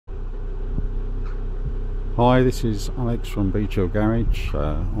Hi, this is Alex from Beach Hill Garage.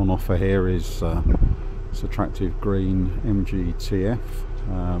 On offer here is this attractive green MG TF.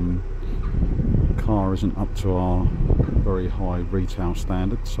 Car isn't up to our very high retail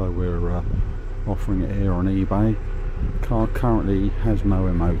standards, so we're offering it here on eBay. Car currently has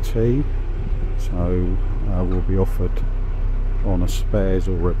no MOT, so will be offered on a spares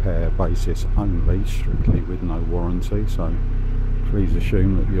or repair basis only, strictly with no warranty. So please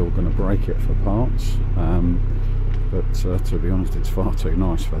assume that you're going to break it for parts, but to be honest, it's far too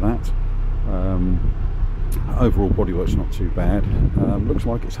nice for that. Overall bodywork's not too bad. Looks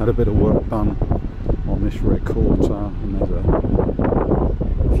like it's had a bit of work done on this rear quarter, and there's a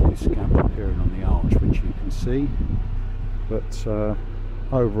few scabs appearing on the arch, which you can see. But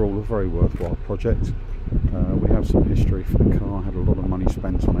overall, a very worthwhile project. We have some history for the car. Had a lot of money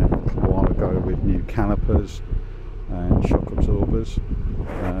spent on it a while ago with new calipers and shock absorbers.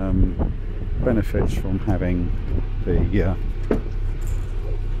 Benefits from having the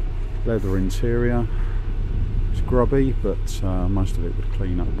leather interior. It's grubby, but most of it would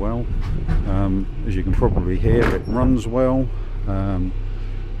clean up well. As you can probably hear, it runs well.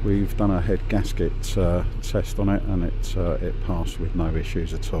 We've done a head gasket test on it, and it passed with no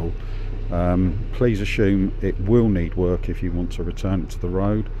issues at all. Please assume it will need work if you want to return it to the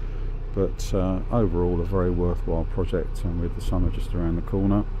road, but overall a very worthwhile project, and with the summer just around the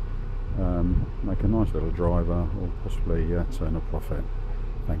corner, make a nice little driver or possibly turn a profit.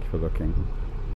 Thank you for looking.